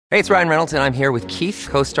Hey, it's Ryan Reynolds, and I'm here with Keith,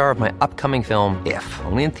 co-star of my upcoming film, If,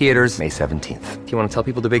 only in theaters May 17th. Do you want to tell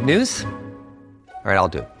people the big news? All right, I'll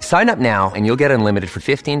do it. Sign up now and you'll get unlimited for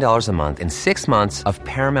 $15 a month and 6 months of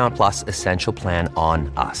Paramount Plus Essential Plan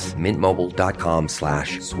on us.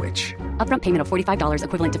 MintMobile.com/switch. Upfront payment of $45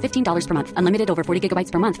 equivalent to $15 per month. Unlimited over 40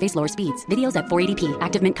 gigabytes per month. Face lower speeds. Videos at 480p.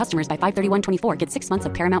 Active Mint customers by 531.24 get 6 months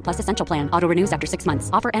of Paramount Plus Essential Plan. Auto renews after 6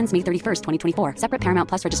 months. Offer ends May 31st, 2024. Separate Paramount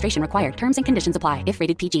Plus registration required. Terms and conditions apply if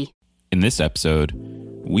rated PG. In this episode,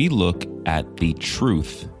 we look at the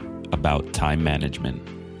truth about time management.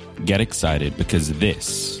 Get excited because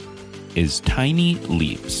this is Tiny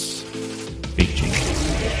Leaps, Big Changes.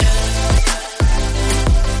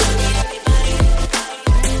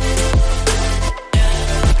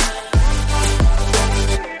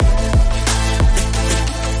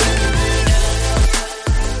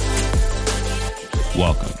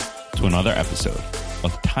 Welcome to another episode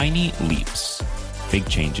of Tiny Leaps, Big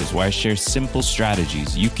Changes, where I share simple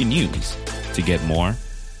strategies you can use to get more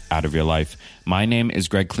out of your life. My name is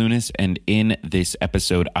Greg Clunis, and in this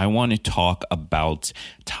episode, I want to talk about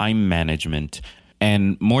time management.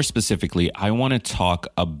 And more specifically, I want to talk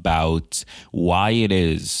about why it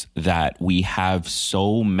is that we have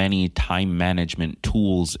so many time management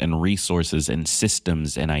tools and resources and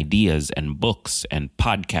systems and ideas and books and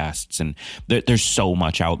podcasts. And there's so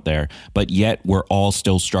much out there, but yet we're all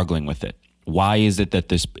still struggling with it. Why is it that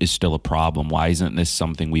this is still a problem? Why isn't this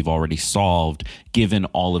something we've already solved, given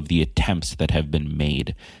all of the attempts that have been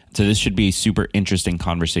made? So this should be a super interesting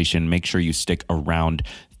conversation. Make sure you stick around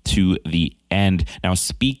to the end. Now,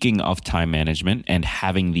 speaking of time management and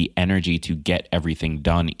having the energy to get everything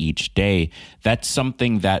done each day, that's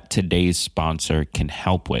something that today's sponsor can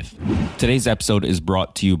help with. Today's episode is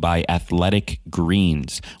brought to you by Athletic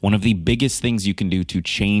Greens. One of the biggest things you can do to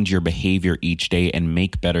change your behavior each day and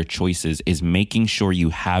make better choices is making sure you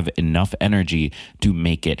have enough energy to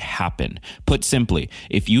make it happen. Put simply,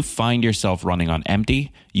 if you find yourself running on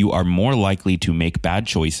empty, you are more likely to make bad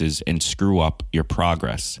choices and screw up your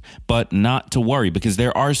progress. But not to worry, because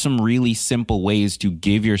there are some really simple ways to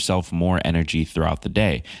give yourself more energy throughout the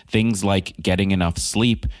day. Things like getting enough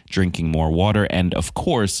sleep, drinking more water, and of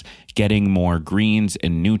course, getting more greens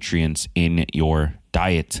and nutrients in your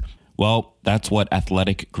diet. Well, that's what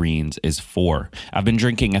Athletic Greens is for. I've been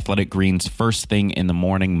drinking Athletic Greens first thing in the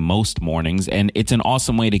morning, most mornings, and it's an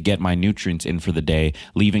awesome way to get my nutrients in for the day,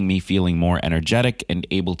 leaving me feeling more energetic and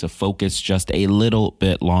able to focus just a little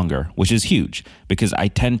bit longer, which is huge because I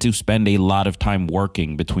tend to spend a lot of time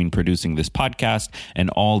working between producing this podcast and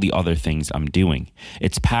all the other things I'm doing.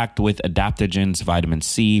 It's packed with adaptogens, vitamin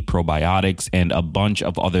C, probiotics, and a bunch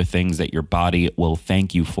of other things that your body will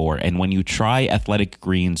thank you for. And when you try Athletic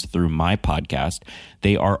Greens through my podcast,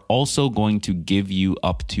 they are also going to give you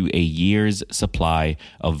up to a year's supply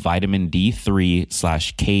of vitamin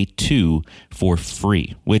D3/K2 for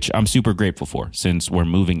free, which I'm super grateful for since we're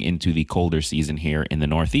moving into the colder season here in the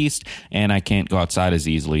Northeast and I can't go outside as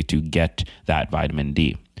easily to get that vitamin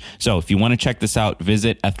D. So if you want to check this out,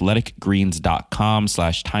 visit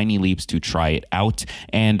athleticgreens.com/tinyleaps to try it out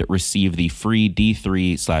and receive the free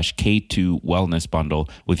D3/K2 wellness bundle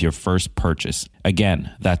with your first purchase. Again,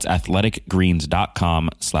 that's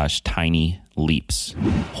athleticgreens.com/tinyleaps.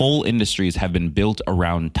 Whole industries have been built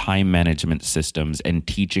around time management systems and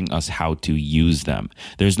teaching us how to use them.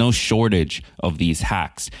 There's no shortage of these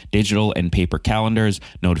hacks: digital and paper calendars,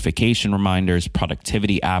 notification reminders,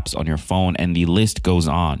 productivity apps on your phone, and the list goes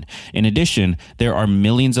on. In addition, there are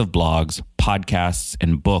millions of blogs, podcasts,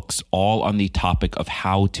 and books all on the topic of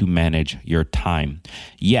how to manage your time.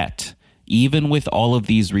 Yet, even with all of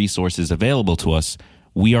these resources available to us,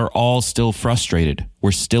 we are all still frustrated.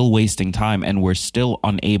 We're still wasting time and we're still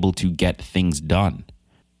unable to get things done.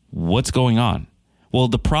 What's going on? Well,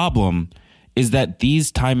 the problem is that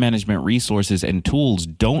these time management resources and tools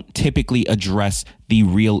don't typically address the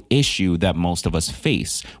real issue that most of us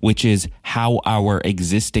face, which is how our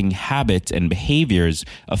existing habits and behaviors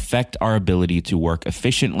affect our ability to work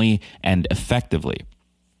efficiently and effectively.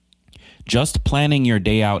 Just planning your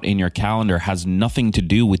day out in your calendar has nothing to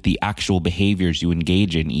do with the actual behaviors you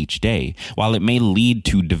engage in each day. While it may lead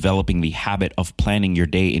to developing the habit of planning your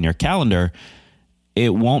day in your calendar,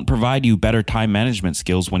 it won't provide you better time management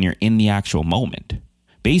skills when you're in the actual moment.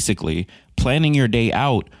 Basically, planning your day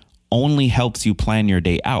out only helps you plan your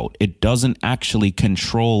day out. It doesn't actually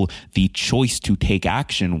control the choice to take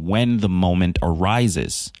action when the moment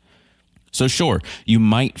arises. So sure, you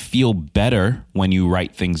might feel better when you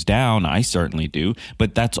write things down. I certainly do.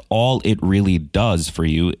 But that's all it really does for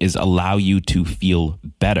you, is allow you to feel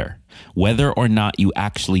better. Whether or not you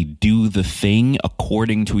actually do the thing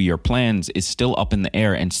according to your plans is still up in the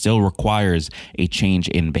air and still requires a change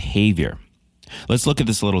in behavior. Let's look at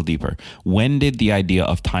this a little deeper. When did the idea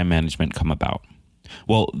of time management come about?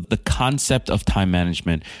 Well, the concept of time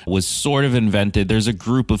management was sort of invented. There's a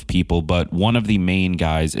group of people, but one of the main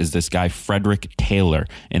guys is this guy, Frederick Taylor,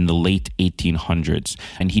 in the late 1800s.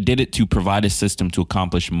 And he did it to provide a system to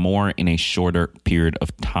accomplish more in a shorter period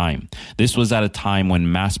of time. This was at a time when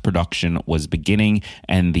mass production was beginning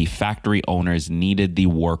and the factory owners needed the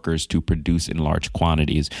workers to produce in large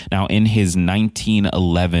quantities. Now, in his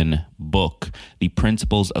 1911 book, The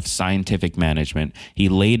Principles of Scientific Management, he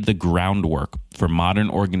laid the groundwork for modern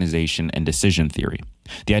organization and decision theory.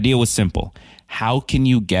 The idea was simple. How can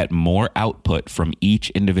you get more output from each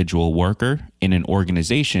individual worker in an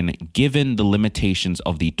organization given the limitations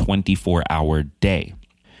of the 24-hour day?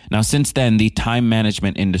 Now, since then, the time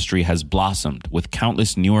management industry has blossomed with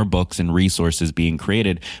countless newer books and resources being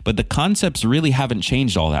created, but the concepts really haven't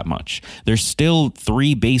changed all that much. There's still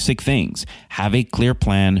three basic things. Have a clear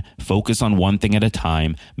plan, focus on one thing at a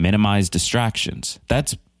time, minimize distractions.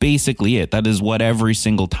 That's basically it. That is what every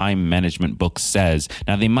single time management book says.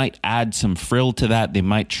 Now, they might add some frill to that. They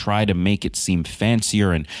might try to make it seem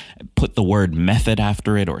fancier and put the word method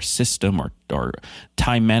after it, or system, or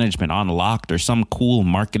time management unlocked, or some cool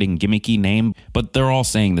marketing gimmicky name, but they're all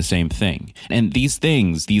saying the same thing. And these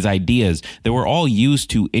things, these ideas, they were all used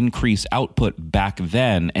to increase output back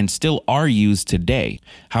then and still are used today.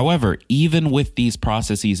 However, even with these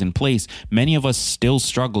processes in place, many of us still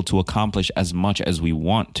struggle to accomplish as much as we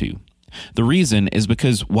want to. The reason is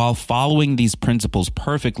because while following these principles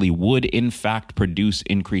perfectly would in fact produce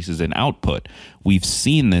increases in output, we've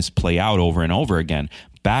seen this play out over and over again.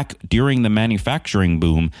 Back during the manufacturing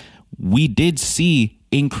boom, we did see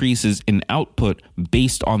increases in output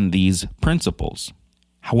based on these principles.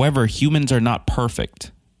 However, humans are not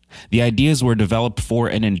perfect. The ideas were developed for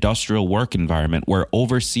an industrial work environment where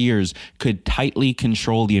overseers could tightly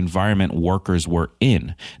control the environment workers were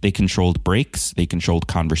in. They controlled breaks, they controlled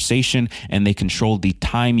conversation, and they controlled the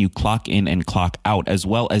time you clock in and clock out, as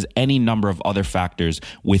well as any number of other factors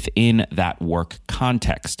within that work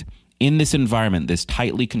context. In this environment, this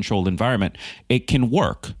tightly controlled environment, it can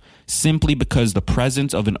work simply because the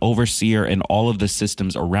presence of an overseer and all of the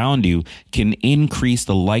systems around you can increase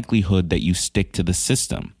the likelihood that you stick to the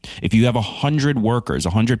system. If you have 100 workers,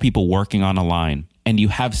 100 people working on a line, and you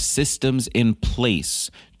have systems in place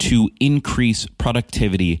to increase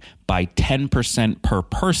productivity by 10% per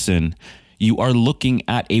person, you are looking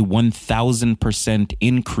at a 1,000%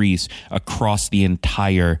 increase across the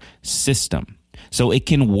entire system. So it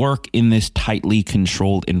can work in this tightly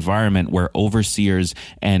controlled environment where overseers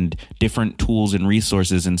and different tools and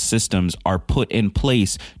resources and systems are put in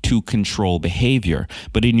place to control behavior.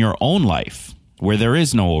 But in your own life, where there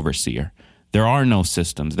is no overseer, there are no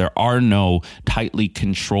systems, there are no tightly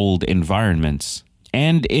controlled environments,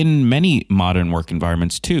 and in many modern work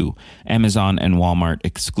environments too, Amazon and Walmart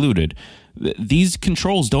excluded, these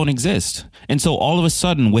controls don't exist. And so all of a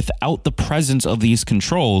sudden, without the presence of these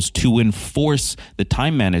controls to enforce the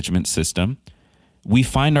time management system, we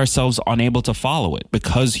find ourselves unable to follow it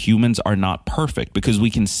because humans are not perfect, because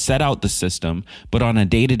we can set out the system, but on a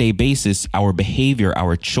day-to-day basis, our behavior,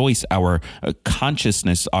 our choice, our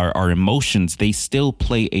consciousness, our emotions, they still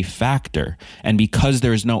play a factor. And because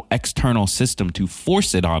there's no external system to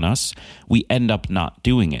force it on us, we end up not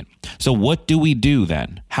doing it. So what do we do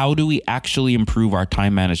then? How do we actually improve our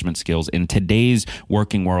time management skills in today's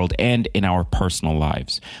working world and in our personal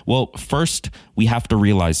lives? Well, first, we have to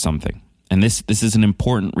realize something. And this is an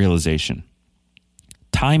important realization.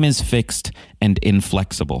 Time is fixed and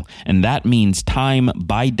inflexible. And that means time,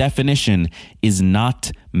 by definition, is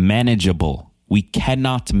not manageable. We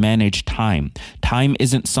cannot manage time. Time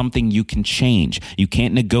isn't something you can change. You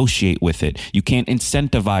can't negotiate with it. You can't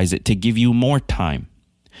incentivize it to give you more time.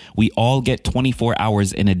 We all get 24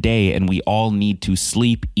 hours in a day, and we all need to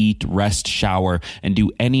sleep, eat, rest, shower, and do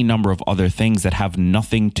any number of other things that have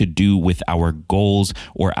nothing to do with our goals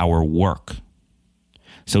or our work.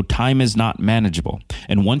 So time is not manageable.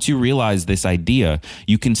 And once you realize this idea,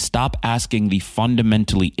 you can stop asking the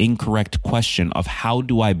fundamentally incorrect question of how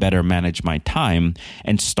do I better manage my time,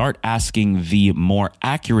 and start asking the more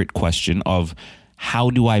accurate question of how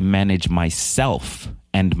do I manage myself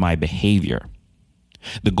and my behavior.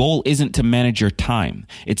 The goal isn't to manage your time.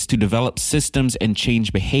 It's to develop systems and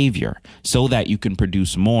change behavior so that you can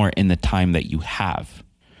produce more in the time that you have.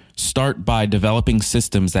 Start by developing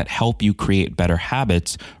systems that help you create better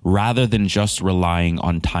habits rather than just relying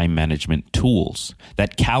on time management tools.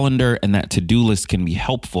 That calendar and that to-do list can be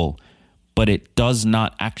helpful, but it does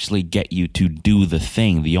not actually get you to do the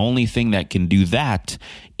thing. The only thing that can do that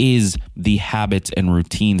is the habits and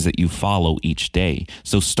routines that you follow each day.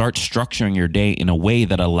 So start structuring your day in a way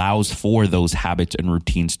that allows for those habits and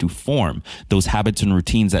routines to form. Those habits and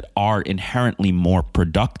routines that are inherently more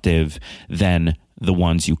productive than the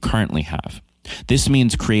ones you currently have. This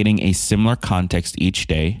means creating a similar context each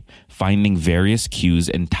day, finding various cues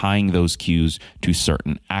and tying those cues to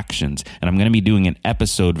certain actions. And I'm going to be doing an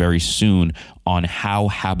episode very soon on how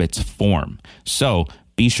habits form. So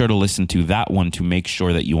be sure to listen to that one to make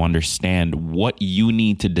sure that you understand what you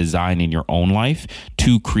need to design in your own life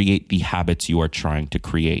to create the habits you are trying to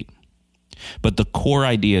create. But the core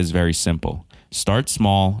idea is very simple. Start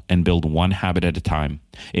small and build one habit at a time.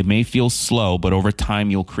 It may feel slow, but over time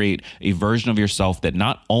you'll create a version of yourself that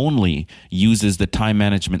not only uses the time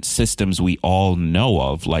management systems we all know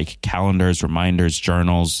of, like calendars, reminders,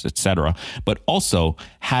 journals, etc., but also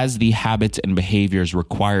has the habits and behaviors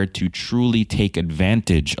required to truly take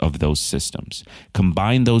advantage of those systems.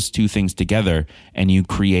 Combine those two things together and you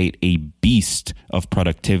create a beast of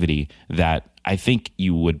productivity that I think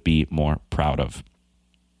you would be more proud of.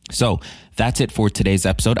 So that's it for today's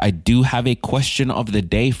episode. I do have a question of the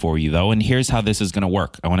day for you, though, and here's how this is going to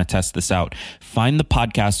work. I want to test this out. Find the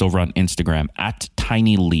podcast over on Instagram at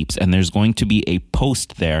Tiny Leaps, and there's going to be a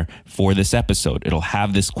post there for this episode. It'll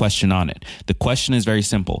have this question on it. The question is very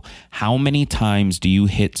simple. How many times do you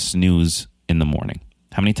hit snooze in the morning?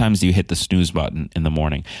 How many times do you hit the snooze button in the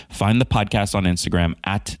morning? Find the podcast on Instagram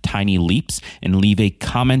at Tiny Leaps and leave a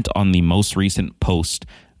comment on the most recent post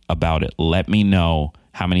about it. Let me know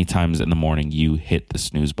how many times in the morning you hit the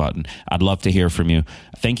snooze button. I'd love to hear from you.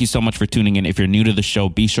 Thank you so much for tuning in. If you're new to the show,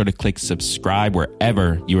 be sure to click subscribe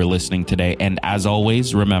wherever you are listening today. And as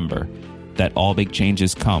always, remember that all big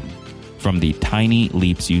changes come from the tiny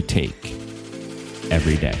leaps you take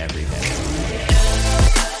every day.